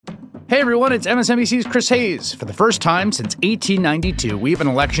Hey everyone, it's MSNBC's Chris Hayes. For the first time since 1892, we have an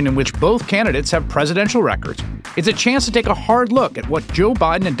election in which both candidates have presidential records. It's a chance to take a hard look at what Joe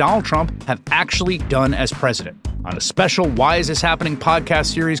Biden and Donald Trump have actually done as president. On a special Why Is This Happening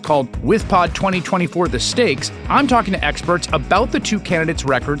podcast series called With Pod 2024 The Stakes, I'm talking to experts about the two candidates'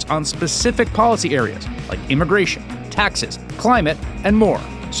 records on specific policy areas like immigration, taxes, climate, and more.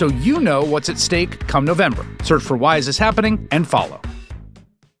 So you know what's at stake come November. Search for Why Is This Happening and follow.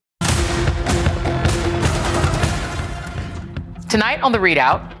 Tonight on the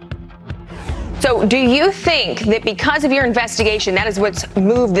ReidOut. So do you think that because of your investigation, that is what's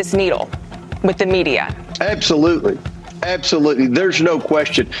moved this needle with the media? Absolutely. Absolutely. There's no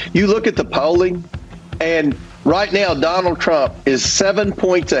question. You look at the polling, and right now, Donald Trump is 7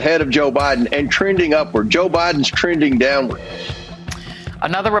 points ahead of Joe Biden and trending upward. Joe Biden's trending downward.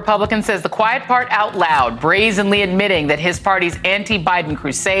 Another Republican says the quiet part out loud, brazenly admitting that his party's anti-Biden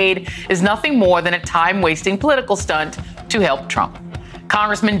crusade is nothing more than a time-wasting political stunt to help Trump.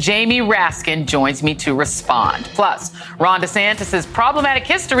 Congressman Jamie Raskin joins me to respond. Plus, Ron DeSantis' problematic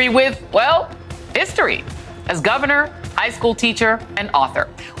history with, well, history as governor, high school teacher, and author.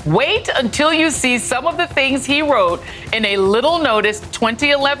 Wait until you see some of the things he wrote in a little-noticed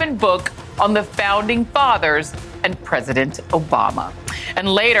 2011 book on the Founding Fathers and President Obama. And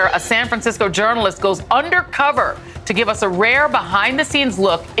later, a San Francisco journalist goes undercover to give us a rare behind-the-scenes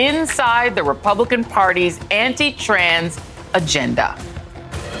look inside the Republican Party's anti-trans agenda.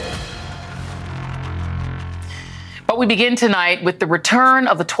 But we begin tonight with the return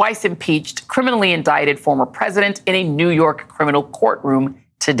of the twice-impeached, criminally indicted former president in a New York criminal courtroom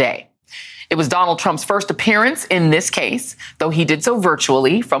today. It was Donald Trump's first appearance in this case, though he did so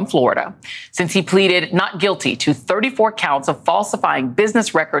virtually from Florida, since he pleaded not guilty to 34 counts of falsifying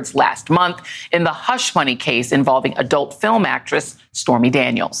business records last month in the hush money case involving adult film actress Stormy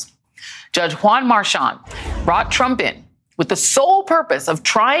Daniels. Judge Juan Marchand brought Trump in with the sole purpose of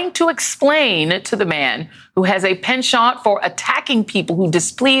trying to explain to the man who has a penchant for attacking people who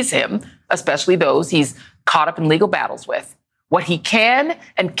displease him, especially those he's caught up in legal battles with, what he can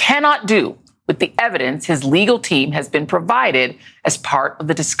and cannot do with the evidence his legal team has been provided as part of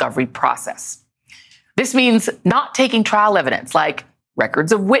the discovery process. This means not taking trial evidence like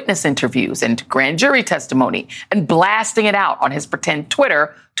records of witness interviews and grand jury testimony and blasting it out on his pretend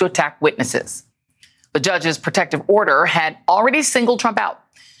Twitter to attack witnesses. The judge's protective order had already singled Trump out,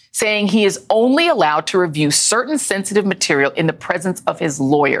 saying he is only allowed to review certain sensitive material in the presence of his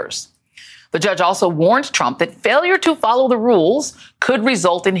lawyers. The judge also warned Trump that failure to follow the rules could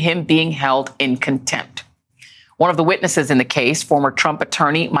result in him being held in contempt. One of the witnesses in the case, former Trump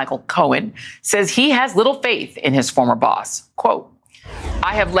attorney Michael Cohen, says he has little faith in his former boss. Quote,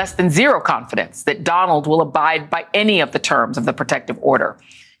 "I have less than zero confidence that Donald will abide by any of the terms of the protective order.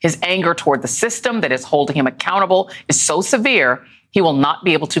 His anger toward the system that is holding him accountable is so severe, he will not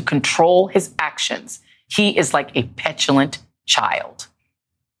be able to control his actions. He is like a petulant child."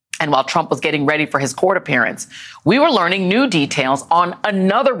 And while Trump was getting ready for his court appearance, we were learning new details on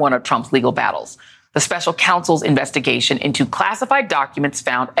another one of Trump's legal battles, the special counsel's investigation into classified documents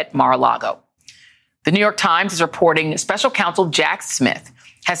found at Mar-a-Lago. The New York Times is reporting special counsel Jack Smith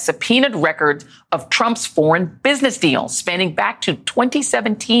has subpoenaed records of Trump's foreign business deals spanning back to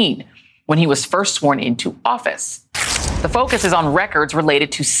 2017, when he was first sworn into office. The focus is on records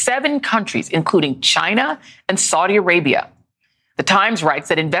related to 7 countries, including China and Saudi Arabia. The Times writes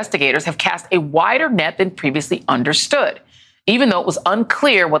that investigators have cast a wider net than previously understood, even though it was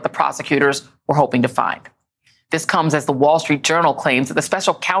unclear what the prosecutors were hoping to find. This comes as the Wall Street Journal claims that the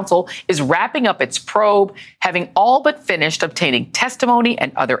special counsel is wrapping up its probe, having all but finished obtaining testimony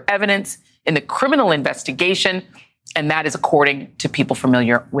and other evidence in the criminal investigation, and that is according to people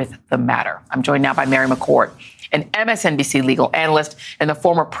familiar with the matter. I'm joined now by Mary McCord, an MSNBC legal analyst and the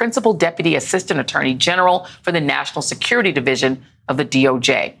former principal deputy assistant attorney general for the National Security Division of the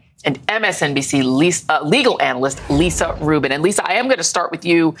DOJ, and MSNBC legal analyst Lisa Rubin. And Lisa, I am going to start with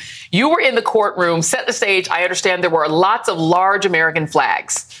you. You were in the courtroom, set the stage. I understand there were lots of large American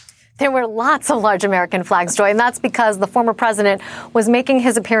flags. There were lots of large American flags, Joy, and that's because the former president was making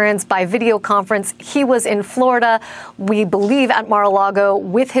his appearance by video conference. He was in Florida, we believe at Mar-a-Lago,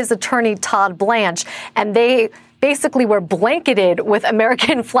 with his attorney, Todd Blanche, and they basically were blanketed with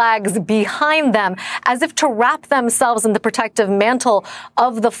American flags behind them, as if to wrap themselves in the protective mantle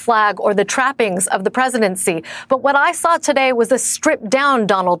of the flag or the trappings of the presidency. But what I saw today was a stripped down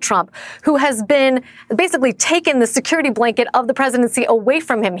Donald Trump, who has been basically taken the security blanket of the presidency away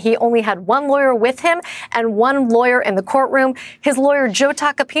from him. He only had one lawyer with him and one lawyer in the courtroom. His lawyer, Joe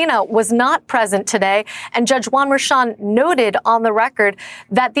Tacopina, was not present today. And Judge Juan Merchan noted on the record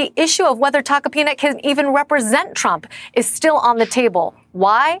that the issue of whether Tacopina can even represent Trump is still on the table.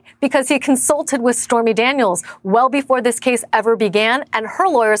 Why? Because he consulted with Stormy Daniels well before this case ever began, and her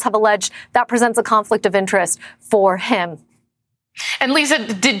lawyers have alleged that presents a conflict of interest for him. And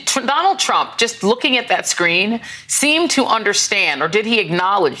Lisa, did Donald Trump, just looking at that screen, seem to understand, or did he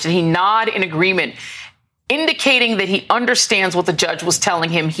acknowledge, did he nod in agreement, indicating that he understands what the judge was telling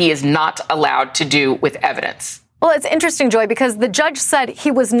him he is not allowed to do with evidence? Well, it's interesting, Joy, because the judge said he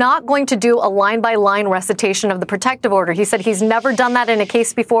was not going to do a line-by-line recitation of the protective order. He said he's never done that in a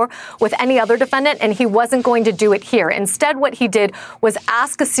case before with any other defendant, and he wasn't going to do it here. Instead, what he did was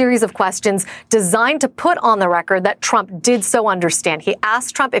ask a series of questions designed to put on the record that Trump did so understand. He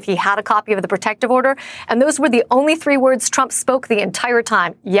asked Trump if he had a copy of the protective order, and those were the only three words Trump spoke the entire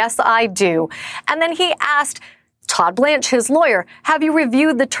time. Yes, I do. And then he asked Todd Blanche, his lawyer, have you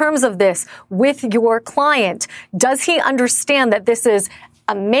reviewed the terms of this with your client? Does he understand that this is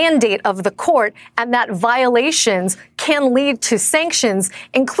a mandate of the court and that violations can lead to sanctions,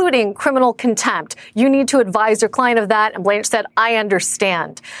 including criminal contempt? You need to advise your client of that. And Blanche said, I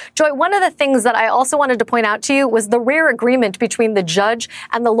understand. Joy, one of the things that I also wanted to point out to you was the rare agreement between the judge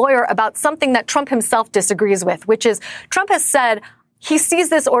and the lawyer about something that Trump himself disagrees with, which is Trump has said he sees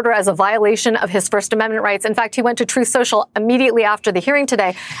this order as a violation of his First Amendment rights. In fact, he went to Truth Social immediately after the hearing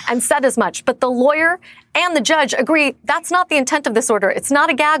today and said as much. But the lawyer and the judge agree that's not the intent of this order. It's not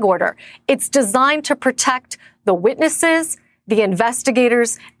a gag order. It's designed to protect the witnesses, the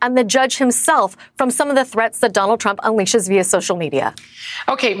investigators, and the judge himself from some of the threats that Donald Trump unleashes via social media.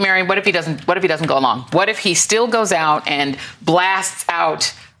 Okay, Mary, what if he doesn't go along? What if he still goes out and blasts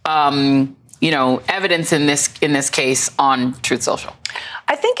out evidence in this case on Truth Social?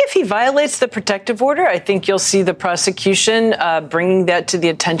 I think if he violates the protective order, I think you'll see the prosecution bringing that to the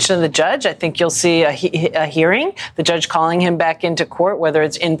attention of the judge. I think you'll see a hearing, the judge calling him back into court, whether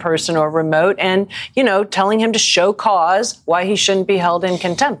it's in person or remote, and, telling him to show cause why he shouldn't be held in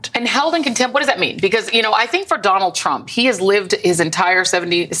contempt. And held in contempt, what does that mean? Because, I think for Donald Trump, he has lived his entire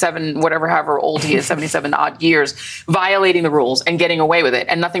 77, however old he is, 77 odd years, violating the rules and getting away with it.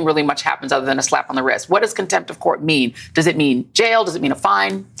 And nothing really much happens other than a slap on the wrist. What does contempt of court mean? Does it mean jail? Does it mean a fine?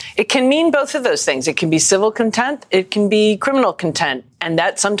 It can mean both of those things. It can be civil contempt. It can be criminal contempt. And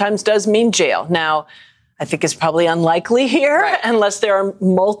that sometimes does mean jail. Now, I think it's probably unlikely here, right, unless there are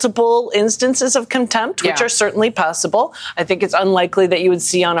multiple instances of contempt, which are certainly possible. I think it's unlikely that you would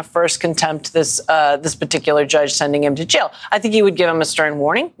see on a first contempt this particular judge sending him to jail. I think he would give him a stern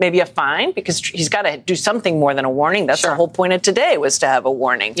warning, maybe a fine, because he's got to do something more than a warning. That's the whole point of today, was to have a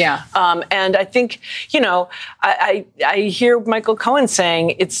warning. Yeah. And I think, I hear Michael Cohen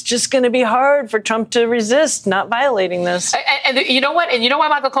saying it's just going to be hard for Trump to resist not violating this. And you know what? And you know why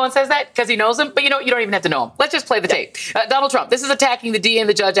Michael Cohen says that? Because he knows him. But you don't even have to know him. Let's just play the tape. Donald Trump, this is attacking the DA and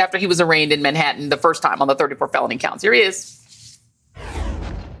the judge after he was arraigned in Manhattan the first time on the 34 felony counts. Here he is.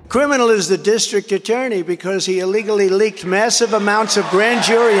 Criminal is the district attorney because he illegally leaked massive amounts of grand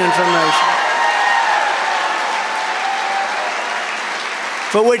jury information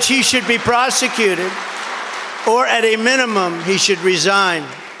for which he should be prosecuted, or at a minimum, he should resign.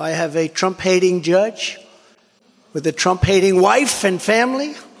 I have a Trump-hating judge with a Trump-hating wife and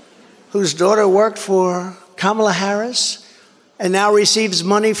family whose daughter worked for Kamala Harris and now receives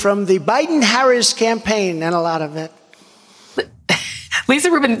money from the Biden-Harris campaign, and a lot of it.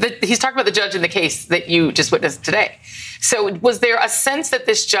 Lisa Rubin, he's talking about the judge in the case that you just witnessed today. So was there a sense that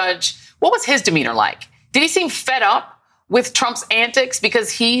this judge, what was his demeanor like? Did he seem fed up with Trump's antics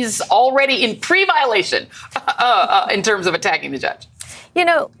because he's already in pre-violation in terms of attacking the judge?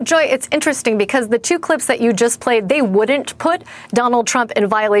 Joy, it's interesting because the two clips that you just played, they wouldn't put Donald Trump in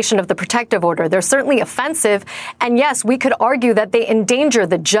violation of the protective order. They're certainly offensive. And yes, we could argue that they endanger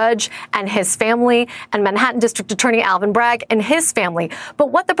the judge and his family and Manhattan District Attorney Alvin Bragg and his family.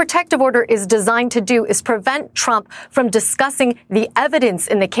 But what the protective order is designed to do is prevent Trump from discussing the evidence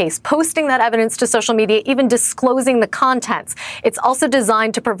in the case, posting that evidence to social media, even disclosing the contents. It's also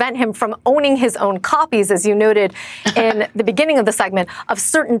designed to prevent him from owning his own copies, as you noted in the beginning of the segment, of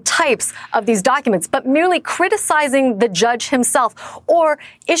certain types of these documents, but merely criticizing the judge himself or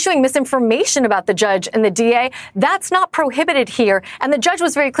issuing misinformation about the judge and the DA, that's not prohibited here. And the judge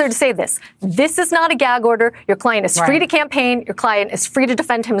was very clear to say this. This is not a gag order. Your client is free to campaign. Your client is free to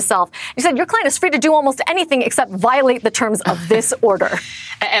defend himself. He said your client is free to do almost anything except violate the terms of this order.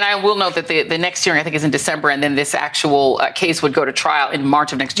 And I will note that the next hearing, I think, is in December, and then this actual case would go to trial in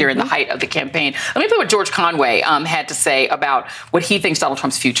March of next year in the height of the campaign. Let me play what George Conway had to say about what he thinks Donald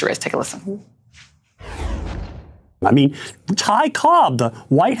Trump's future is. Take a listen. I mean, Ty Cobb, the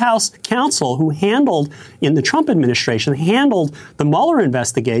White House counsel who handled, in the Trump administration, handled the Mueller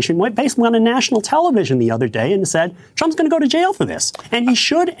investigation, went basically on a national television the other day and said, Trump's going to go to jail for this. And he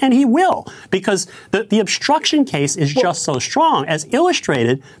should and he will, because the obstruction case is just so strong, as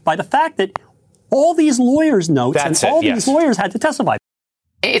illustrated by the fact that all these lawyers' notes these lawyers had to testify.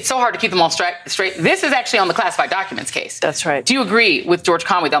 It's so hard to keep them all straight. This is actually on the classified documents case. That's right. Do you agree with George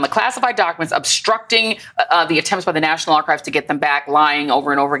Conway that on the classified documents, obstructing the attempts by the National Archives to get them back, lying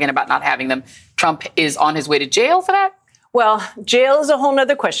over and over again about not having them, Trump is on his way to jail for that? Well, jail is a whole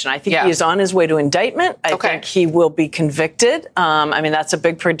other question. I think he is on his way to indictment. I think he will be convicted. I mean, that's a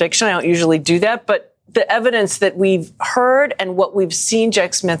big prediction. I don't usually do that, but the evidence that we've heard and what we've seen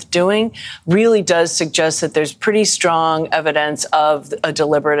Jack Smith doing really does suggest that there's pretty strong evidence of a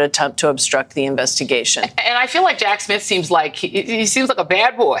deliberate attempt to obstruct the investigation. And I feel like Jack Smith seems like he seems like a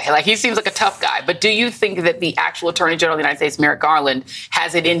bad boy. Like he seems like a tough guy. But do you think that the actual Attorney General of the United States, Merrick Garland,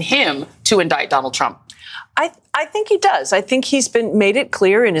 has it in him to indict Donald Trump? I think he does. I think he's made it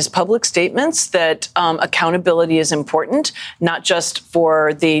clear in his public statements that accountability is important, not just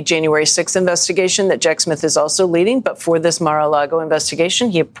for the January 6th investigation that Jack Smith is also leading, but for this Mar-a-Lago investigation.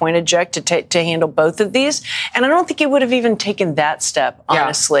 He appointed Jack to handle both of these. And I don't think he would have even taken that step,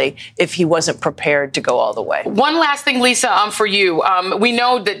 honestly, if he wasn't prepared to go all the way. One last thing, Lisa, for you. We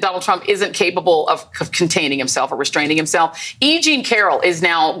know that Donald Trump isn't capable of containing himself or restraining himself. E. Jean Carroll is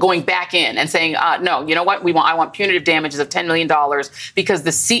now going back in and saying, no, you know what? I want punitive damages of $10 million because at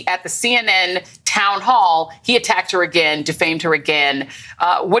the CNN town hall, he attacked her again, defamed her again.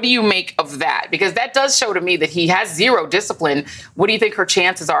 What do you make of that? Because that does show to me that he has zero discipline. What do you think her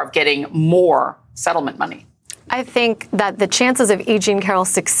chances are of getting more settlement money? I think that the chances of E. Jean Carroll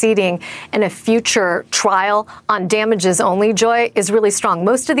succeeding in a future trial on damages only, Joy, is really strong.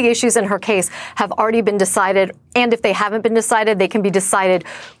 Most of the issues in her case have already been decided, and if they haven't been decided, they can be decided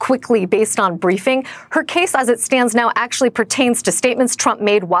quickly based on briefing. Her case, as it stands now, actually pertains to statements Trump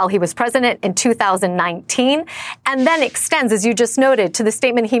made while he was president in 2019, and then extends, as you just noted, to the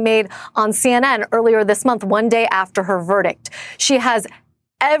statement he made on CNN earlier this month, one day after her verdict. She has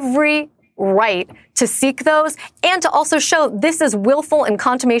every right to seek those and to also show this is willful and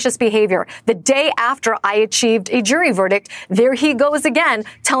contumacious behavior. The day after I achieved a jury verdict, there he goes again,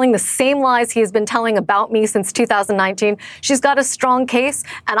 telling the same lies he has been telling about me since 2019. She's got a strong case,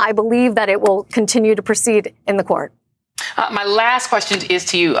 and I believe that it will continue to proceed in the court. My last question is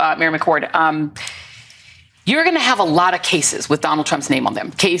to you, Mary McCord. You're going to have a lot of cases with Donald Trump's name on them.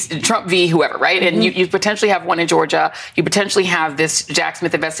 Case Trump v. whoever, right? Mm-hmm. And you potentially have one in Georgia. You potentially have this Jack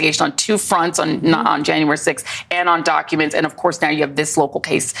Smith investigation on two fronts, on January 6th and on documents. And, of course, now you have this local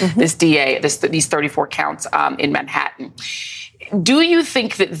case, this DA, these 34 counts in Manhattan. Do you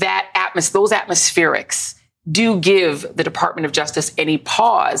think that those atmospherics do give the Department of Justice any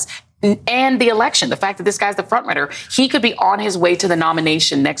pause? And the election, the fact that this guy's the frontrunner, he could be on his way to the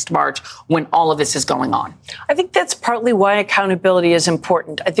nomination next March when all of this is going on. I think that's partly why accountability is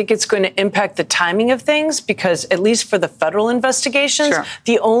important. I think it's going to impact the timing of things because, at least for the federal investigations,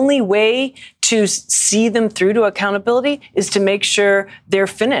 the only way to see them through to accountability is to make sure they're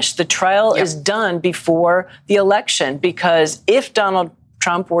finished. The trial is done before the election, because if Donald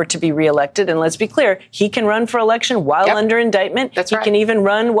Trump were to be reelected, and let's be clear, he can run for election while under indictment. He can even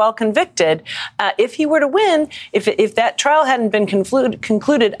run while convicted. If he were to win, if that trial hadn't been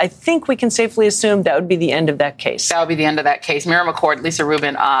concluded, I think we can safely assume that would be the end of that case. That would be the end of that case. Mary McCord, Lisa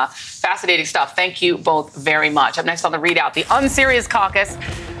Rubin, fascinating stuff. Thank you both very much. Up next on the ReidOut, the Unserious Caucus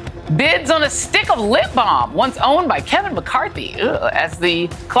bids on a stick of lip balm once owned by Kevin McCarthy as the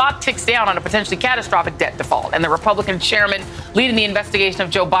clock ticks down on a potentially catastrophic debt default. And the Republican chairman leading the investigation of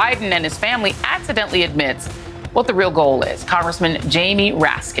Joe Biden and his family accidentally admits what the real goal is. Congressman Jamie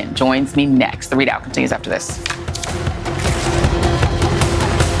Raskin joins me next. The ReidOut continues after this.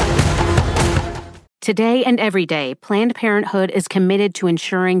 Today and every day, Planned Parenthood is committed to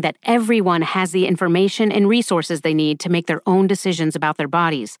ensuring that everyone has the information and resources they need to make their own decisions about their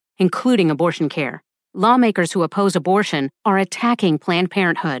bodies, including abortion care. Lawmakers who oppose abortion are attacking Planned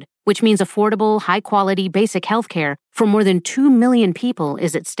Parenthood which means affordable, high-quality, basic health care for more than 2 million people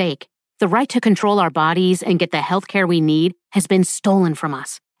is at stake. The right to control our bodies and get the health care we need has been stolen from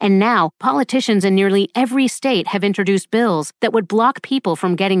us. And now, politicians in nearly every state have introduced bills that would block people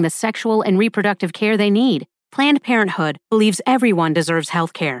from getting the sexual and reproductive care they need. Planned Parenthood believes everyone deserves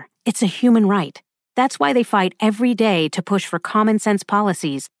health care. It's a human right. That's why they fight every day to push for common-sense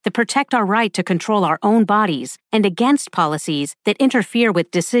policies that protect our right to control our own bodies and against policies that interfere with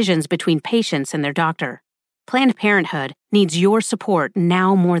decisions between patients and their doctor. Planned Parenthood needs your support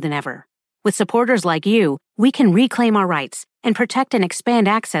now more than ever. With supporters like you, we can reclaim our rights and protect and expand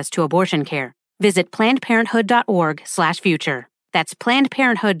access to abortion care. Visit PlannedParenthood.org/future. That's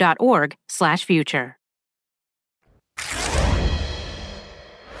PlannedParenthood.org/future.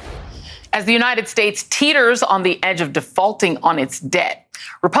 As the United States teeters on the edge of defaulting on its debt,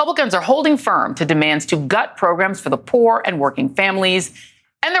 Republicans are holding firm to demands to gut programs for the poor and working families,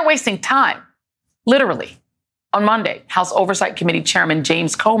 and they're wasting time, literally. On Monday, House Oversight Committee Chairman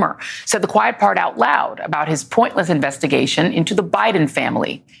James Comer said the quiet part out loud about his pointless investigation into the Biden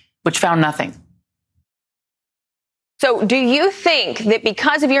family, which found nothing. So do you think that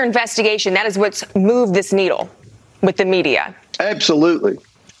because of your investigation, that is what's moved this needle with the media? Absolutely.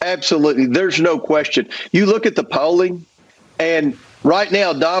 Absolutely. There's no question. You look at the polling, and right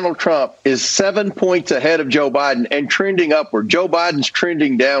now, Donald Trump is 7 points ahead of Joe Biden and trending upward. Joe Biden's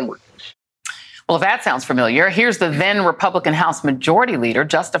trending downward. Well, if that sounds familiar, here's the then Republican House Majority Leader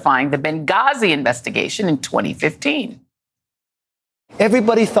justifying the Benghazi investigation in 2015.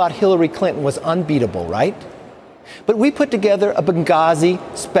 Everybody thought Hillary Clinton was unbeatable, right? But we put together a Benghazi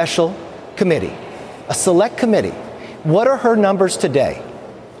special committee, a select committee. What are her numbers today?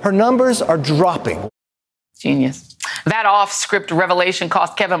 Her numbers are dropping. Genius. That off-script revelation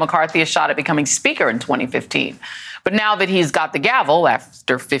cost Kevin McCarthy a shot at becoming Speaker in 2015. But now that he's got the gavel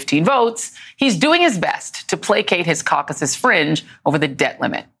after 15 votes, he's doing his best to placate his caucus's fringe over the debt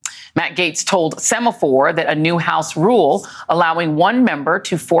limit. Matt Gaetz told Semaphore that a new House rule allowing one member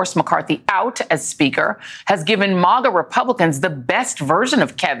to force McCarthy out as Speaker has given MAGA Republicans the best version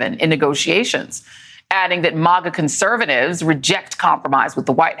of Kevin in negotiations, adding that MAGA conservatives reject compromise with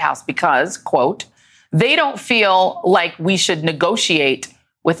the White House because, quote, they don't feel like we should negotiate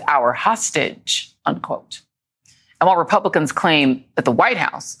with our hostage, unquote. And while Republicans claim that the White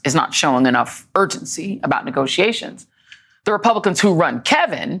House is not showing enough urgency about negotiations, the Republicans who run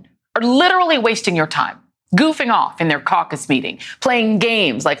Kevin are literally wasting your time, goofing off in their caucus meeting, playing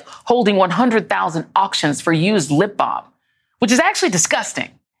games like holding 100,000 auctions for used lip balm, which is actually disgusting,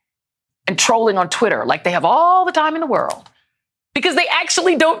 and trolling on Twitter like they have all the time in the world. Because they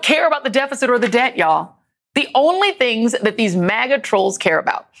actually don't care about the deficit or the debt, y'all. The only things that these MAGA trolls care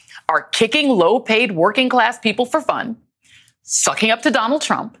about are kicking low-paid working-class people for fun, sucking up to Donald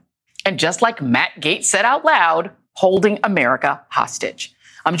Trump, and just like Matt Gaetz said out loud, holding America hostage.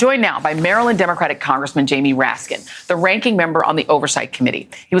 I'm joined now by Maryland Democratic Congressman Jamie Raskin, the ranking member on the Oversight Committee.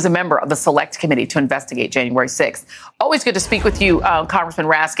 He was a member of the Select Committee to investigate January 6th. Always good to speak with you, Congressman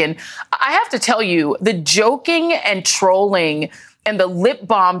Raskin. I have to tell you, the joking and trolling and the lip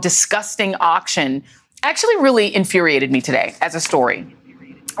balm disgusting auction actually really infuriated me today as a story.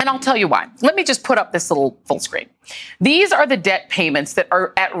 And I'll tell you why. Let me just put up this little full screen. These are the debt payments that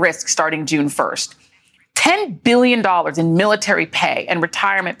are at risk starting June 1st. $10 billion in military pay and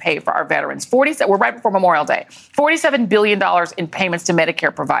retirement pay for our veterans. We're right before Memorial Day. $47 billion in payments to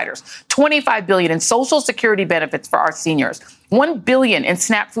Medicare providers. $25 billion in Social Security benefits for our seniors. $1 billion in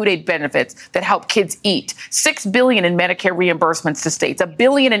SNAP food aid benefits that help kids eat. $6 billion in Medicare reimbursements to states. $1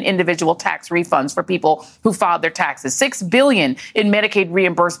 billion in individual tax refunds for people who filed their taxes. $6 billion in Medicaid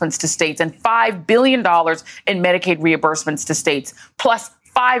reimbursements to states, and $5 billion in Medicaid reimbursements to states, plus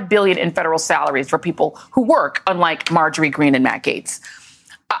 $5 billion in federal salaries for people who work, unlike Marjorie Greene and Matt Gaetz.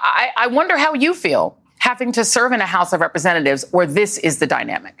 I wonder how you feel having to serve in a House of Representatives where this is the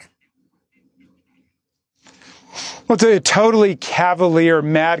dynamic. Well, it's a totally cavalier,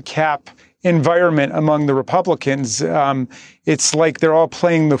 madcap environment among the Republicans. It's like they're all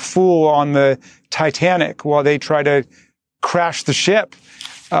playing the fool on the Titanic while they try to crash the ship.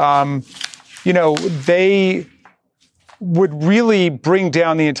 They would really bring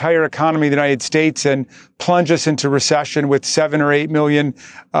down the entire economy of the United States and plunge us into recession with 7 or 8 million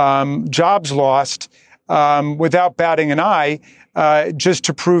jobs lost without batting an eye, just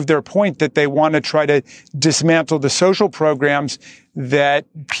to prove their point that they want to try to dismantle the social programs that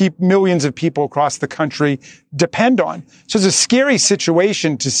millions of people across the country depend on. So it's a scary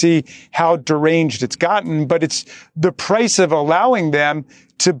situation to see how deranged it's gotten, but it's the price of allowing them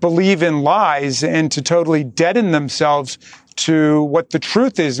to believe in lies and to totally deaden themselves to what the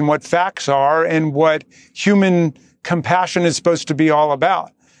truth is and what facts are and what human compassion is supposed to be all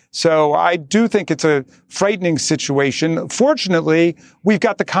about. So I do think it's a frightening situation. Fortunately, we've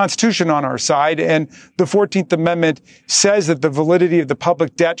got the Constitution on our side, and the 14th Amendment says that the validity of the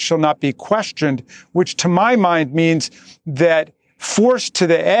public debt shall not be questioned, which to my mind means that forced to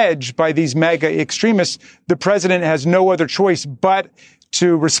the edge by these MAGA extremists, the president has no other choice but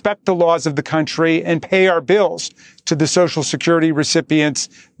to respect the laws of the country and pay our bills to the Social Security recipients,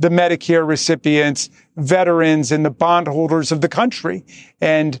 the Medicare recipients, veterans, and the bondholders of the country.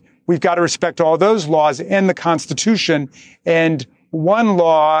 And we've got to respect all those laws and the Constitution. And one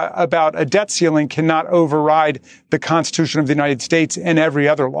law about a debt ceiling cannot override the Constitution of the United States and every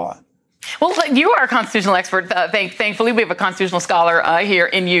other law. Well, you are a constitutional expert. Thankfully, we have a constitutional scholar here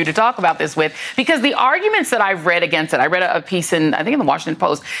in you to talk about this with, because the arguments that I've read against it, I read a piece in the Washington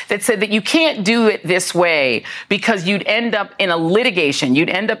Post that said that you can't do it this way because you'd end up in a litigation. You'd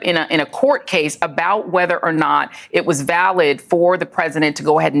end up in a court case about whether or not it was valid for the president to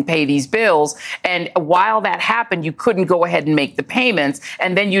go ahead and pay these bills. And while that happened, you couldn't go ahead and make the payments.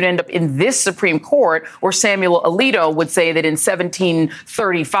 And then you'd end up in this Supreme Court where Samuel Alito would say that in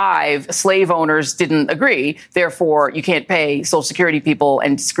 1735, slave owners didn't agree. Therefore, you can't pay Social Security people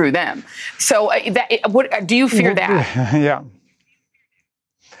and screw them. So what do you fear that? Yeah.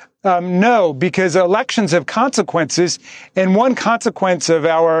 No, because elections have consequences. And one consequence of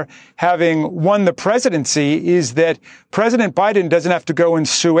our having won the presidency is that President Biden doesn't have to go and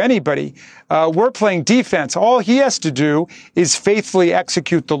sue anybody. We're playing defense. All he has to do is faithfully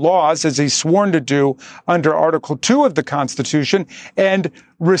execute the laws as he's sworn to do under Article 2 of the Constitution and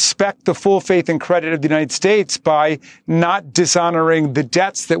respect the full faith and credit of the United States by not dishonoring the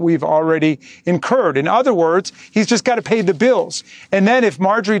debts that we've already incurred. In other words, he's just got to pay the bills. And then if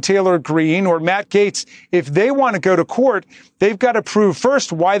Marjorie Taylor Greene or Matt Gaetz, if they want to go to court, they've got to prove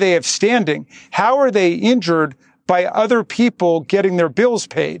first why they have standing. How are they injured by other people getting their bills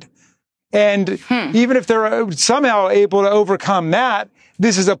paid? And even if they're somehow able to overcome that,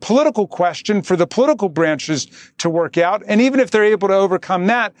 this is a political question for the political branches to work out. And even if they're able to overcome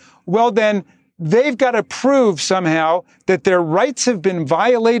that, well, then they've got to prove somehow that their rights have been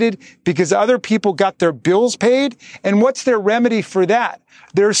violated because other people got their bills paid. And what's their remedy for that?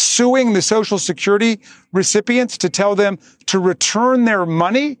 They're suing the Social Security recipients to tell them to return their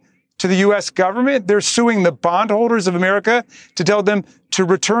money to the U.S. government. They're suing the bondholders of America to tell them to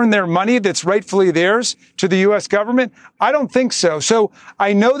return their money that's rightfully theirs to the U.S. government. I don't think so. So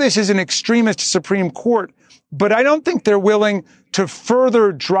I know this is an extremist Supreme Court, but I don't think they're willing to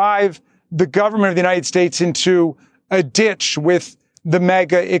further drive the government of the United States into a ditch with the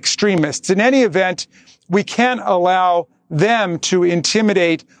MAGA extremists. In any event, we can't allow them to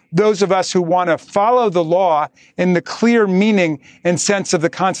intimidate those of us who want to follow the law in the clear meaning and sense of the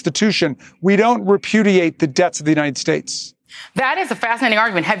Constitution. We don't repudiate the debts of the United States. That is a fascinating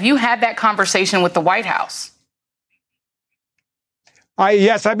argument. Have you had that conversation with the White House?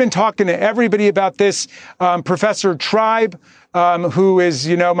 Yes, I've been talking to everybody about this. Professor Tribe, who is,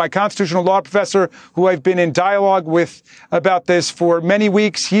 my constitutional law professor, who I've been in dialogue with about this for many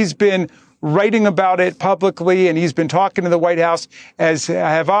weeks. He's been writing about it publicly, and he's been talking to the White House, as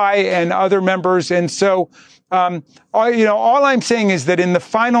have I and other members. And so, all I'm saying is that in the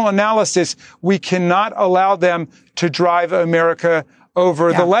final analysis, we cannot allow them to drive America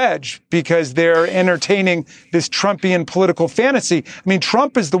over the ledge because they're entertaining this Trumpian political fantasy. I mean,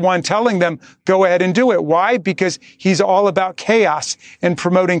 Trump is the one telling them, go ahead and do it. Why? Because he's all about chaos and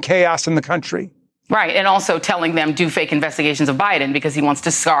promoting chaos in the country. Right. And also telling them do fake investigations of Biden because he wants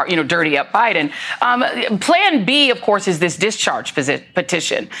to dirty up Biden. Plan B, of course, is this discharge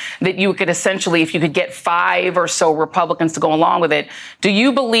petition that you could essentially, if you could get 5 or so Republicans to go along with it. Do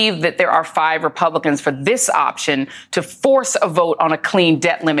you believe that there are 5 Republicans for this option to force a vote on a clean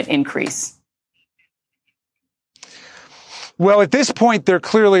debt limit increase? Well, at this point, there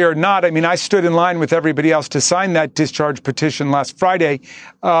clearly are not. I mean, I stood in line with everybody else to sign that discharge petition last Friday.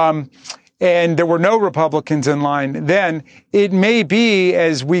 And there were no Republicans in line then. It may be,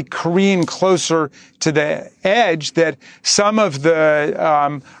 as we careen closer to the edge, that some of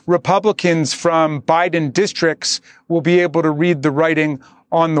the Republicans from Biden districts will be able to read the writing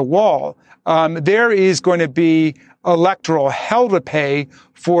on the wall. There is going to be electoral hell to pay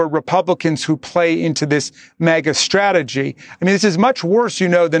for Republicans who play into this MAGA strategy. I mean, this is much worse,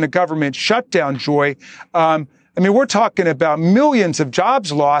 than a government shutdown, Joy. We're talking about millions of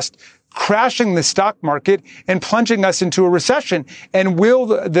jobs lost, crashing the stock market and plunging us into a recession. And will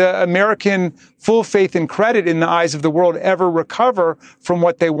the American full faith and credit in the eyes of the world ever recover from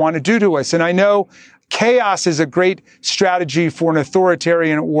what they want to do to us? And I know chaos is a great strategy for an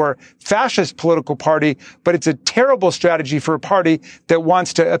authoritarian or fascist political party, but it's a terrible strategy for a party that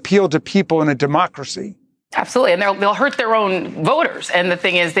wants to appeal to people in a democracy. Absolutely. And they'll hurt their own voters. And the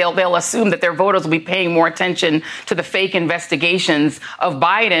thing is, they'll assume that their voters will be paying more attention to the fake investigations of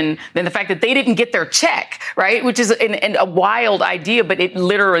Biden than the fact that they didn't get their check, right? Which is a wild idea, but it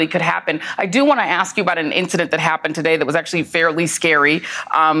literally could happen. I do want to ask you about an incident that happened today that was actually fairly scary,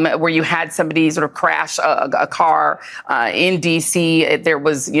 where you had somebody sort of crash a car in D.C. There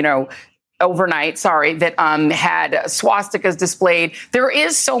was, overnight, that had swastikas displayed. There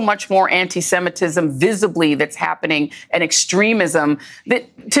is so much more anti-Semitism visibly that's happening and extremism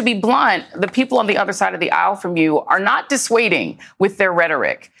that, to be blunt, the people on the other side of the aisle from you are not dissuading with their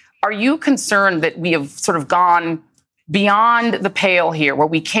rhetoric. Are you concerned that we have sort of gone beyond the pale here, where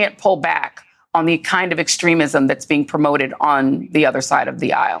we can't pull back on the kind of extremism that's being promoted on the other side of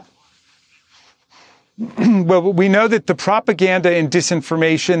the aisle? Well, we know that the propaganda and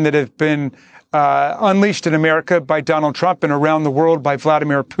disinformation that have been unleashed in America by Donald Trump and around the world by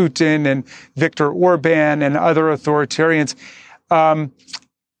Vladimir Putin and Viktor Orban and other authoritarians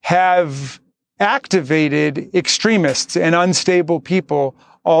have activated extremists and unstable people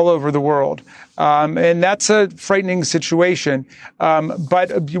all over the world. And that's a frightening situation.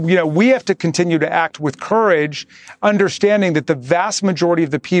 But we have to continue to act with courage, understanding that the vast majority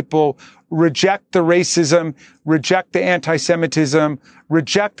of the people reject the racism, reject the anti-Semitism,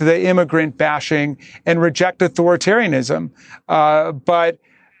 reject the immigrant bashing, and reject authoritarianism. But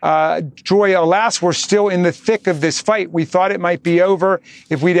Joy, alas, we're still in the thick of this fight. We thought it might be over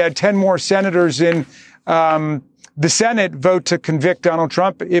if we'd had 10 more senators in the Senate vote to convict Donald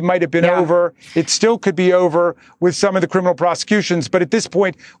Trump. It might have been over. It still could be over with some of the criminal prosecutions. But at this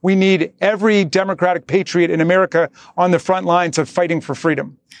point, we need every Democratic patriot in America on the front lines of fighting for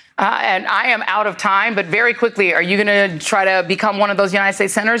freedom. And I am out of time, but very quickly, are you going to try to become one of those United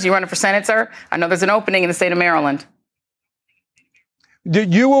States senators? You running for Senate, sir? I know there's an opening in the state of Maryland.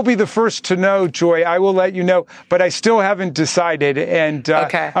 You will be the first to know, Joy. I will let you know, but I still haven't decided, and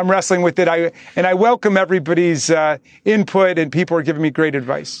I'm wrestling with it. I welcome everybody's input, and people are giving me great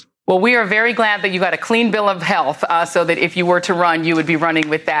advice. Well, we are very glad that you got a clean bill of health so that if you were to run, you would be running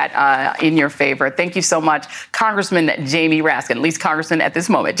with that in your favor. Thank you so much, Congressman Jamie Raskin, at least Congressman at this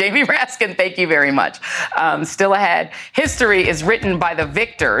moment. Jamie Raskin, thank you very much. Still ahead, history is written by the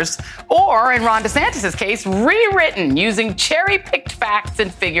victors, or in Ron DeSantis' case, rewritten using cherry-picked facts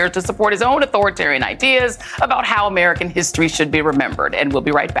and figures to support his own authoritarian ideas about how American history should be remembered. And we'll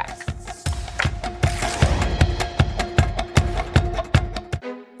be right back.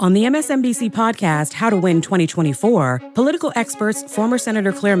 On the MSNBC podcast, How to Win 2024, political experts, former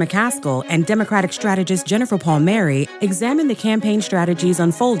Senator Claire McCaskill and Democratic strategist Jennifer Palmieri examine the campaign strategies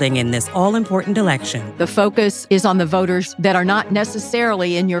unfolding in this all-important election. The focus is on the voters that are not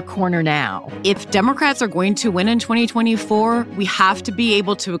necessarily in your corner now. If Democrats are going to win in 2024, we have to be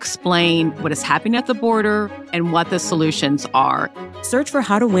able to explain what is happening at the border and what the solutions are. Search for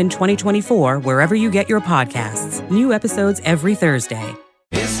How to Win 2024 wherever you get your podcasts. New episodes every Thursday.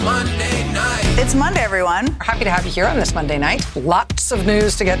 It's Monday night. It's Monday, everyone. We're happy to have you here on this Monday night. Lots of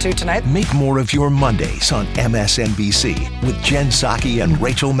news to get to tonight. Make more of your Mondays on MSNBC with Jen Psaki and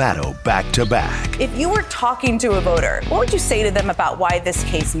Rachel Maddow back to back. If you were talking to a voter, what would you say to them about why this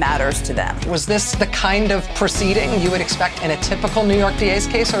case matters to them? Was this the kind of proceeding you would expect in a typical New York DA's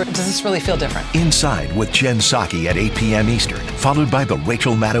case, or does this really feel different? Inside with Jen Psaki at 8 p.m. Eastern, followed by The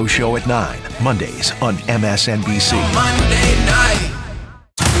Rachel Maddow Show at 9, Mondays on MSNBC. Monday night.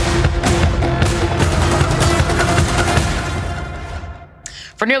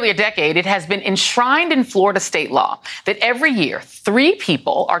 For nearly a decade, it has been enshrined in Florida state law that every year 3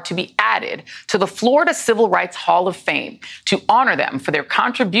 people are to be added to the Florida Civil Rights Hall of Fame to honor them for their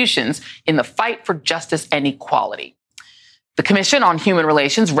contributions in the fight for justice and equality. The Commission on Human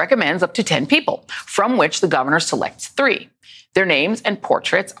Relations recommends up to 10 people, from which the governor selects 3. Their names and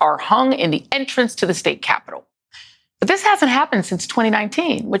portraits are hung in the entrance to the state capitol. But this hasn't happened since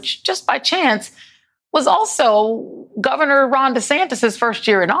 2019, which just by chance was also Governor Ron DeSantis' first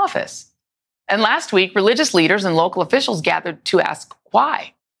year in office. And last week, religious leaders and local officials gathered to ask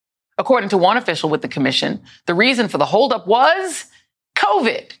why. According to one official with the commission, the reason for the holdup was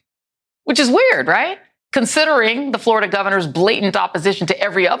COVID, which is weird, right? Considering the Florida governor's blatant opposition to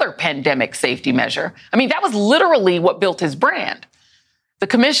every other pandemic safety measure. I mean, that was literally what built his brand. The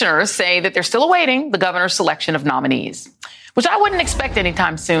commissioners say that they're still awaiting the governor's selection of nominees, which I wouldn't expect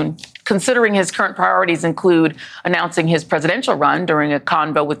anytime soon, considering his current priorities include announcing his presidential run during a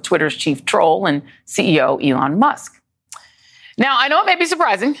convo with Twitter's chief troll and CEO Elon Musk. Now, I know it may be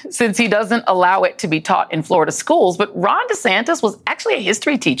surprising since he doesn't allow it to be taught in Florida schools, but Ron DeSantis was actually a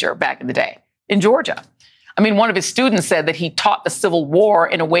history teacher back in the day in Georgia. I mean, one of his students said that he taught the Civil War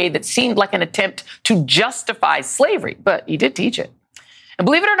in a way that seemed like an attempt to justify slavery, but he did teach it. And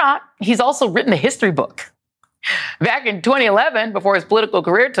believe it or not, he's also written a history book. Back in 2011, before his political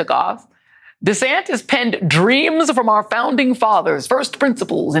career took off, DeSantis penned Dreams from Our Founding Fathers, First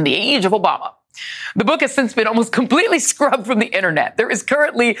Principles in the Age of Obama. The book has since been almost completely scrubbed from the internet. There is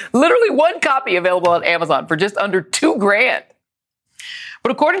currently literally one copy available on Amazon for just under $2,000.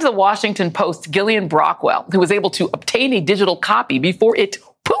 But according to the Washington Post, Gillian Brockwell, who was able to obtain a digital copy before it,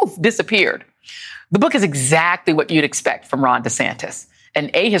 poof, disappeared. The book is exactly what you'd expect from Ron DeSantis. An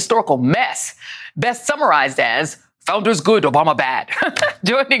ahistorical mess, best summarized as Founders good, Obama bad.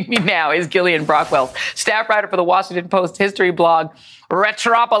 Joining me now is Gillian Brockwell, staff writer for the Washington Post history blog,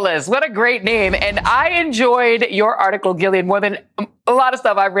 Retropolis. What a great name. And I enjoyed your article, Gillian, more than a lot of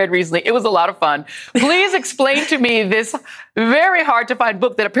stuff I've read recently. It was a lot of fun. Please explain to me this very hard to find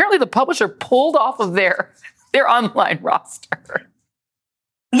book that apparently the publisher pulled off of their online roster.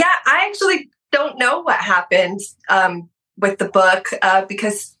 Yeah, I actually don't know what happened with the book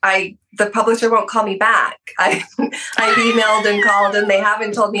because the publisher won't call me back. I emailed and called and they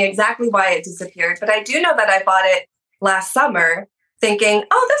haven't told me exactly why it disappeared. But I do know that I bought it last summer thinking,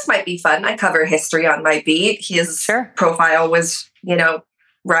 oh, this might be fun. I cover history on my beat. His profile was,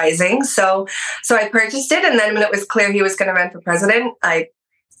 rising. So I purchased it. And then when it was clear he was going to run for president, I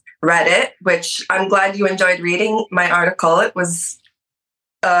read it, which I'm glad you enjoyed reading my article. It was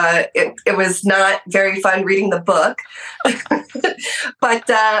it was not very fun reading the book, but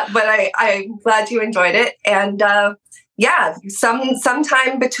I'm glad you enjoyed it. And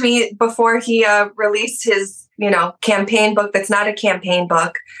sometime before he released his campaign book that's not a campaign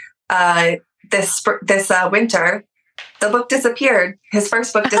book this winter, the book disappeared. His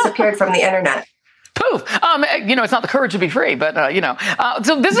first book disappeared from the internet. Poof. It's not The Courage to Be Free, but,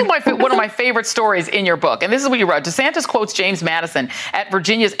 So this is one of my favorite stories in your book. And this is what you wrote. DeSantis quotes James Madison at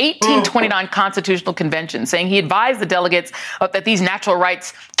Virginia's 1829 Constitutional Convention, saying he advised the delegates that these natural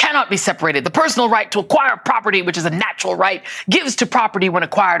rights cannot be separated. The personal right to acquire property, which is a natural right, gives to property when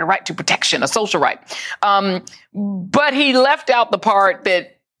acquired a right to protection, a social right. But he left out the part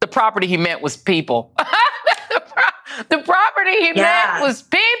that the property he meant was people. The property he meant was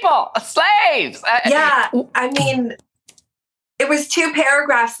people, slaves. It was 2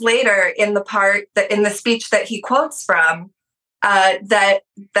 paragraphs later in the speech that he quotes from that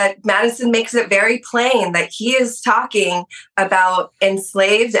Madison makes it very plain that he is talking about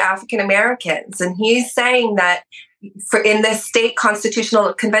enslaved African Americans, and he's saying that in this state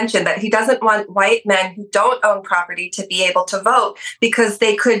constitutional convention that he doesn't want white men who don't own property to be able to vote because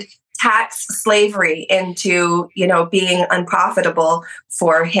they could tax slavery into, being unprofitable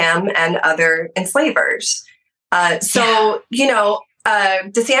for him and other enslavers. DeSantis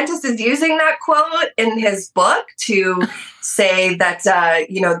is using that quote in his book to say that,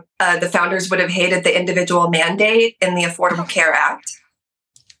 the founders would have hated the individual mandate in the Affordable Care Act.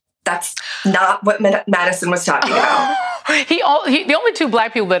 That's not what Madison was talking about. The only 2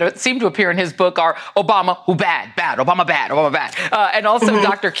 black people that seem to appear in his book are Obama, who bad, Obama bad, and also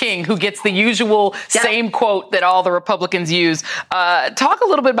Dr. King, who gets the usual same quote that all the Republicans use. Talk a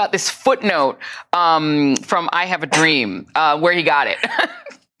little bit about this footnote from I Have a Dream, where he got it.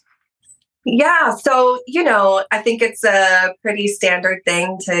 Yeah, so, I think it's a pretty standard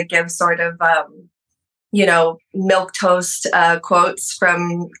thing to give sort of milquetoast quotes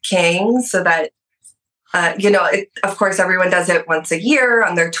from King so that, of course, everyone does it once a year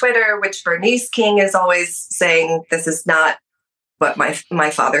on their Twitter, which Bernice King is always saying, this is not what my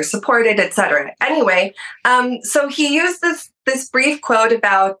father supported, etc. Anyway, so he used this brief quote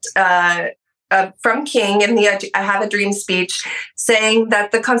about from King in the I Have a Dream speech, saying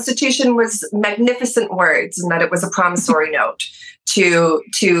that the Constitution was magnificent words and that it was a promissory note to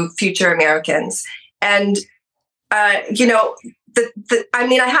future Americans. And, I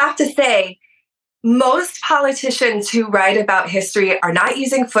have to say, most politicians who write about history are not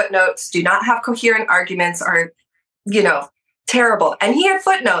using footnotes, do not have coherent arguments, are, terrible. And he had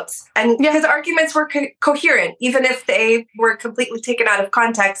footnotes, and his arguments were coherent, even if they were completely taken out of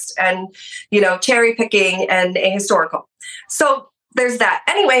context and, cherry picking and ahistorical. So there's that.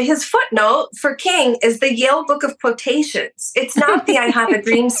 Anyway, his footnote for King is the Yale Book of Quotations. It's not the I Have a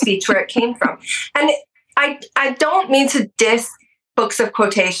Dream speech where it came from. And I don't mean to diss books of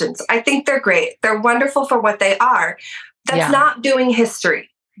quotations. I think they're great. They're wonderful for what they are. That's not doing history.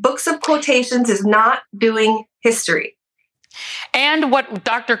 Books of quotations is not doing history. And what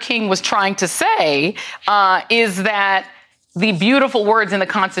Dr. King was trying to say is that the beautiful words in the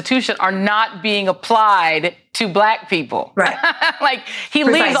Constitution are not being applied to black people. Right. Like, he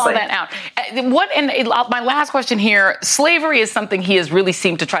leaves all that out. My last question here, slavery is something he has really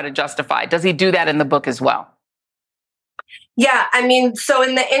seemed to try to justify. Does he do that in the book as well? Yeah, I mean, so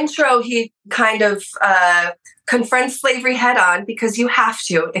in the intro, he kind of confronts slavery head on, because you have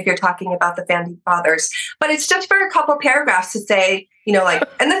to if you're talking about the founding fathers. But it's just for a couple paragraphs to say, and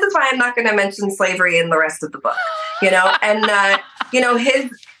this is why I'm not going to mention slavery in the rest of the book, and,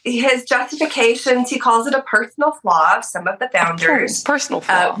 his justifications, he calls it a personal flaw of some of the founders. Personal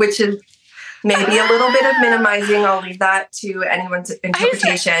flaw. Which is maybe a little bit of minimizing. I'll leave that to anyone's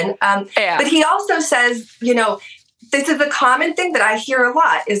interpretation. But he also says, this is a common thing that I hear a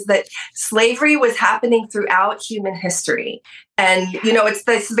lot, is that slavery was happening throughout human history. And, it's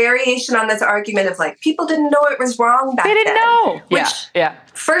this variation on this argument of like, people didn't know it was wrong back then. They didn't know. Which,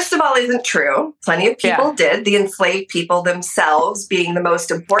 first of all, isn't true. Plenty of people did. The enslaved people themselves being the most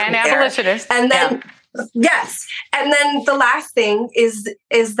important. And abolitionists. And then, yes. And then the last thing is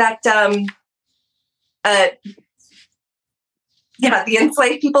that, the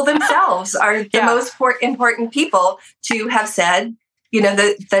enslaved people themselves are the most important people to have said,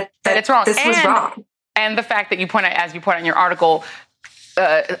 that it's wrong. This was wrong. And the fact that you point out, as you point out in your article,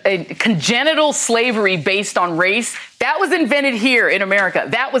 a congenital slavery based on race, that was invented here in America.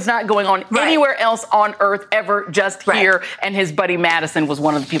 That was not going on anywhere else on earth ever, just here. And his buddy Madison was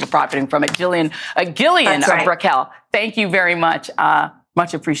one of the people profiting from it. Gillian Brackell, thank you very much.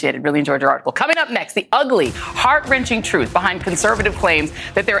 Much appreciated. Really enjoyed your article. Coming up next, the ugly, heart-wrenching truth behind conservative claims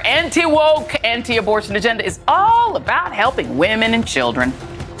that their anti-woke, anti-abortion agenda is all about helping women and children.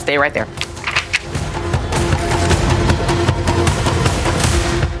 Stay right there.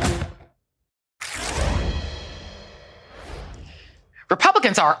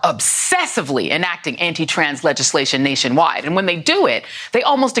 Republicans are obsessively enacting anti-trans legislation nationwide. And when they do it, they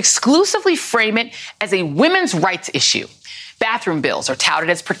almost exclusively frame it as a women's rights issue. Bathroom bills are touted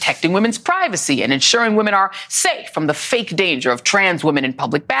as protecting women's privacy and ensuring women are safe from the fake danger of trans women in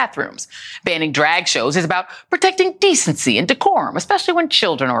public bathrooms. Banning drag shows is about protecting decency and decorum, especially when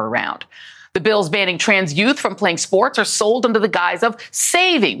children are around. The bills banning trans youth from playing sports are sold under the guise of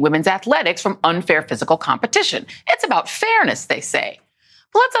saving women's athletics from unfair physical competition. It's about fairness, they say.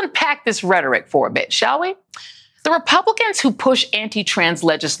 But let's unpack this rhetoric for a bit, shall we? The Republicans who push anti-trans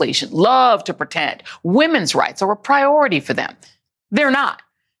legislation love to pretend women's rights are a priority for them. They're not.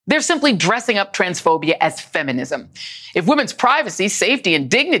 They're simply dressing up transphobia as feminism. If women's privacy, safety, and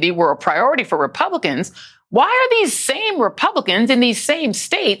dignity were a priority for Republicans, why are these same Republicans in these same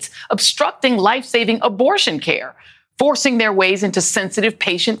states obstructing life-saving abortion care, forcing their ways into sensitive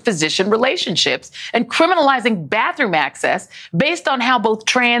patient-physician relationships, and criminalizing bathroom access based on how both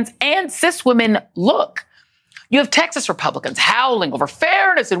trans and cis women look? You have Texas Republicans howling over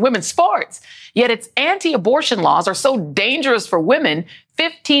fairness in women's sports, yet its anti-abortion laws are so dangerous for women,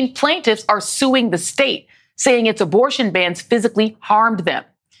 15 plaintiffs are suing the state, saying its abortion bans physically harmed them.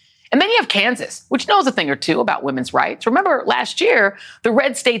 And then you have Kansas, which knows a thing or two about women's rights. Remember, last year, the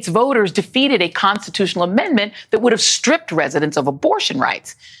red state's voters defeated a constitutional amendment that would have stripped residents of abortion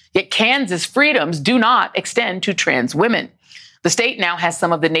rights. Yet Kansas freedoms do not extend to trans women. The state now has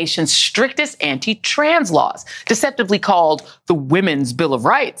some of the nation's strictest anti-trans laws, deceptively called the Women's Bill of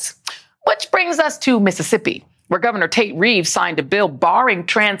Rights. Which brings us to Mississippi, where Governor Tate Reeves signed a bill barring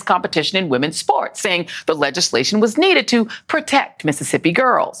trans competition in women's sports, saying the legislation was needed to protect Mississippi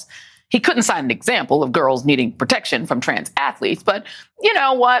girls. He couldn't cite an example of girls needing protection from trans athletes, but you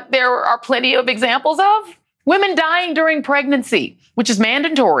know what? There are plenty of examples of women dying during pregnancy, which is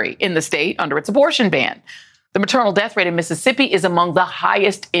mandatory in the state under its abortion ban. The maternal death rate in Mississippi is among the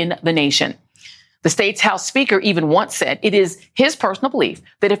highest in the nation. The state's House Speaker even once said it is his personal belief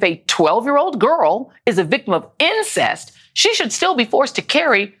that if a 12-year-old girl is a victim of incest, she should still be forced to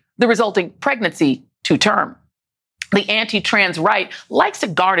carry the resulting pregnancy to term. The anti-trans right likes to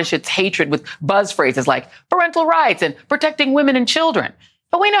garnish its hatred with buzz phrases like parental rights and protecting women and children.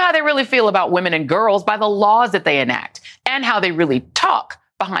 But we know how they really feel about women and girls by the laws that they enact and how they really talk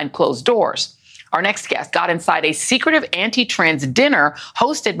behind closed doors. Our next guest got inside a secretive anti-trans dinner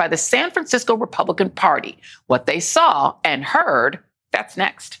hosted by the San Francisco Republican Party. What they saw and heard, that's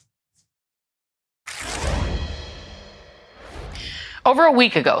next. Over a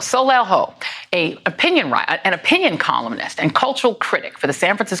week ago, Solel Ho, an opinion columnist and cultural critic for the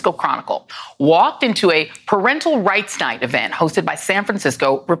San Francisco Chronicle, walked into a parental rights night event hosted by San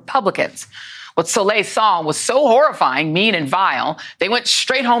Francisco Republicans. What Soleil saw was so horrifying, mean, and vile, they went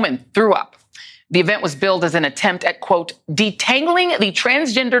straight home and threw up. The event was billed as an attempt at, quote, detangling the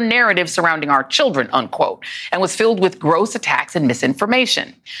transgender narrative surrounding our children, unquote, and was filled with gross attacks and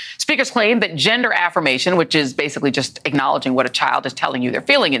misinformation. Speakers claimed that gender affirmation, which is basically just acknowledging what a child is telling you they're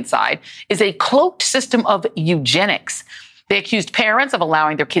feeling inside, is a cloaked system of eugenics. They accused parents of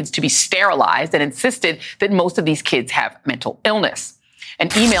allowing their kids to be sterilized and insisted that most of these kids have mental illness. An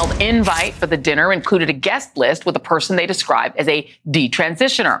emailed invite for the dinner included a guest list with a person they described as a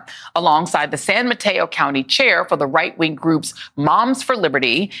detransitioner, alongside the San Mateo County chair for the right-wing groups Moms for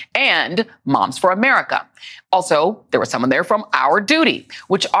Liberty and Moms for America. Also, there was someone there from Our Duty,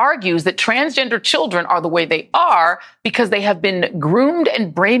 which argues that transgender children are the way they are because they have been groomed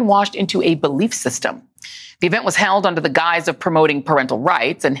and brainwashed into a belief system. The event was held under the guise of promoting parental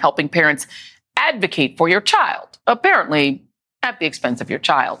rights and helping parents advocate for your child, apparently at the expense of your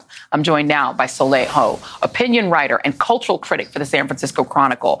child. I'm joined now by Soleil Ho, opinion writer and cultural critic for the San Francisco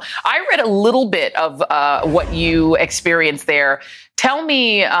Chronicle. I read a little bit of what you experienced there. Tell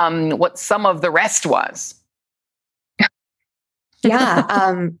me what some of the rest was.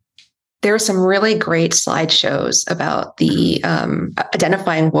 Yeah, there were some really great slideshows about the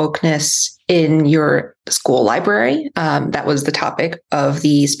identifying wokeness in your school library. That was the topic of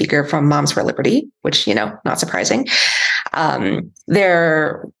the speaker from Moms for Liberty, which, not surprising.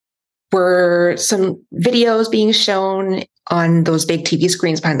 There were some videos being shown on those big TV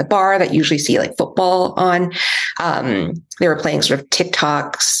screens behind the bar that you usually see like football on. They were playing sort of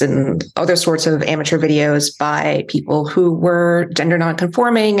TikToks and other sorts of amateur videos by people who were gender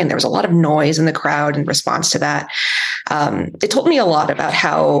nonconforming, and there was a lot of noise in the crowd in response to that. It told me a lot about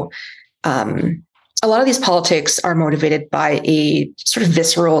how a lot of these politics are motivated by a sort of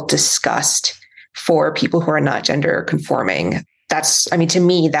visceral disgust for people who are not gender conforming. To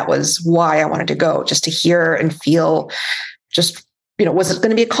me, that was why I wanted to go, just to hear and feel just, was it going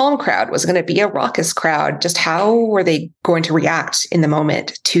to be a calm crowd? Was it going to be a raucous crowd? Just how were they going to react in the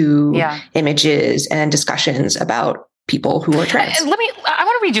moment to images and discussions about people who are trans? I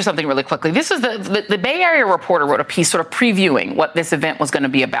want to read you something really quickly. This is the Bay Area Reporter wrote a piece sort of previewing what this event was going to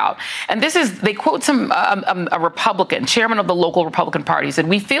be about. And they quote a Republican, chairman of the local Republican Party, said,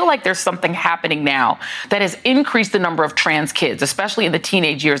 "We feel like there's something happening now that has increased the number of trans kids, especially in the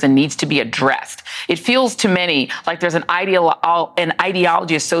teenage years, and needs to be addressed. It feels to many like there's an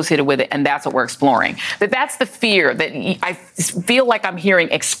ideology associated with it, and that's what we're exploring." That's the fear that I feel like I'm hearing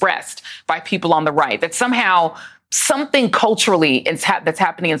expressed by people on the right, that somehow something culturally that's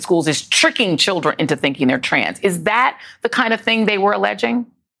happening in schools is tricking children into thinking they're trans. Is that the kind of thing they were alleging?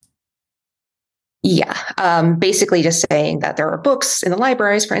 Yeah, basically just saying that there are books in the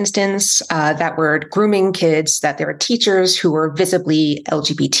libraries, for instance, that were grooming kids, that there are teachers who were visibly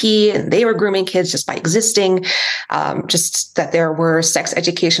LGBT and they were grooming kids just by existing, just that there were sex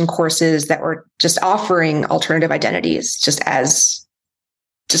education courses that were just offering alternative identities, just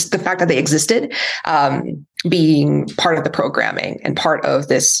the fact that they existed, being part of the programming and part of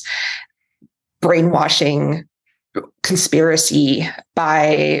this brainwashing conspiracy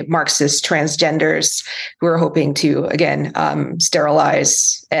by Marxist transgenders who are hoping to, again,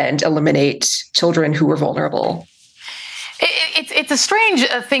 sterilize and eliminate children who were vulnerable. It's a strange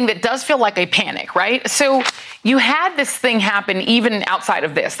thing that does feel like a panic, right? So you had this thing happen even outside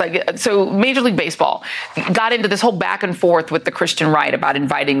of this. So Major League Baseball got into this whole back and forth with the Christian right about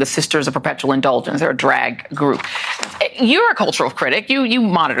inviting the Sisters of Perpetual Indulgence. They're a drag group. You're a cultural critic. You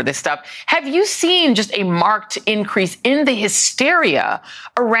monitor this stuff. Have you seen just a marked increase in the hysteria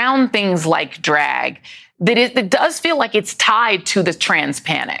around things like drag that does feel like it's tied to the trans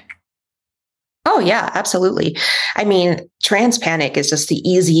panic? Oh, yeah, absolutely. I mean, trans panic is just the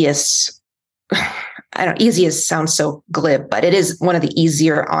easiest. Easiest sounds so glib, but it is one of the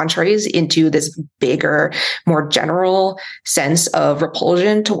easier entrees into this bigger, more general sense of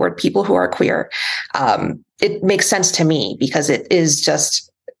repulsion toward people who are queer. It makes sense to me because it is just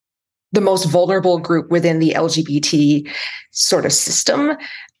the most vulnerable group within the LGBT sort of system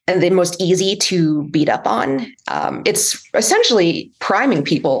and the most easy to beat up on. It's essentially priming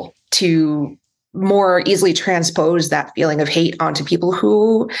people to more easily transpose that feeling of hate onto people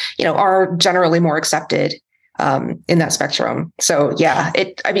who, are generally more accepted in that spectrum. So, yeah,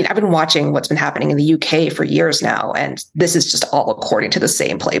 I've been watching what's been happening in the UK for years now, and this is just all according to the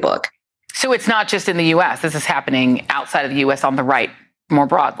same playbook. So it's not just in the U.S. This is happening outside of the U.S. on the right more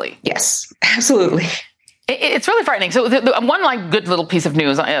broadly. Yes, absolutely. It's really frightening. So one good little piece of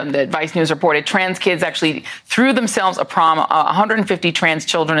news that Vice News reported, trans kids actually threw themselves a prom. 150 trans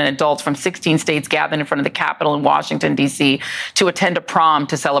children and adults from 16 states gathered in front of the Capitol in Washington, D.C. to attend a prom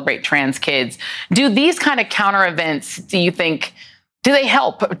to celebrate trans kids. Do these kind of counter events, do you think, Do they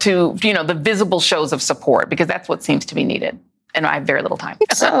help to, the visible shows of support? Because that's what seems to be needed. And I have very little time.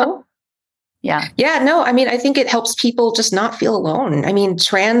 So, yeah. Yeah, no, I mean, I think it helps people just not feel alone. I mean,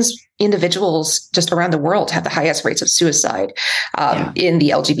 trans individuals just around the world have the highest rates of suicide in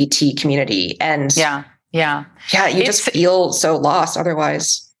the LGBT community. And you just feel so lost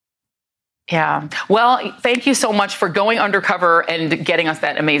otherwise. Yeah. Well, thank you so much for going undercover and getting us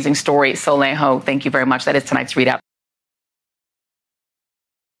that amazing story, Soleil. Thank you very much. That is tonight's ReidOut.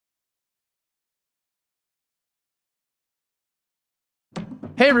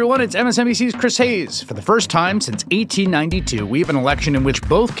 Hey everyone, it's MSNBC's Chris Hayes. For the first time since 1892, we have an election in which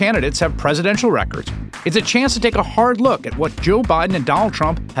both candidates have presidential records. It's a chance to take a hard look at what Joe Biden and Donald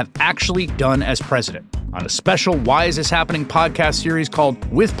Trump have actually done as president. On a special Why Is This Happening podcast series called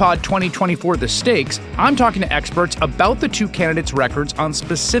WithPod 2024 The Stakes, I'm talking to experts about the two candidates' records on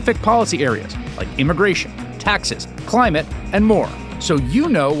specific policy areas like immigration, taxes, climate, and more. So you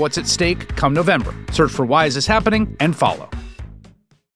know what's at stake come November. Search for Why Is This Happening and follow.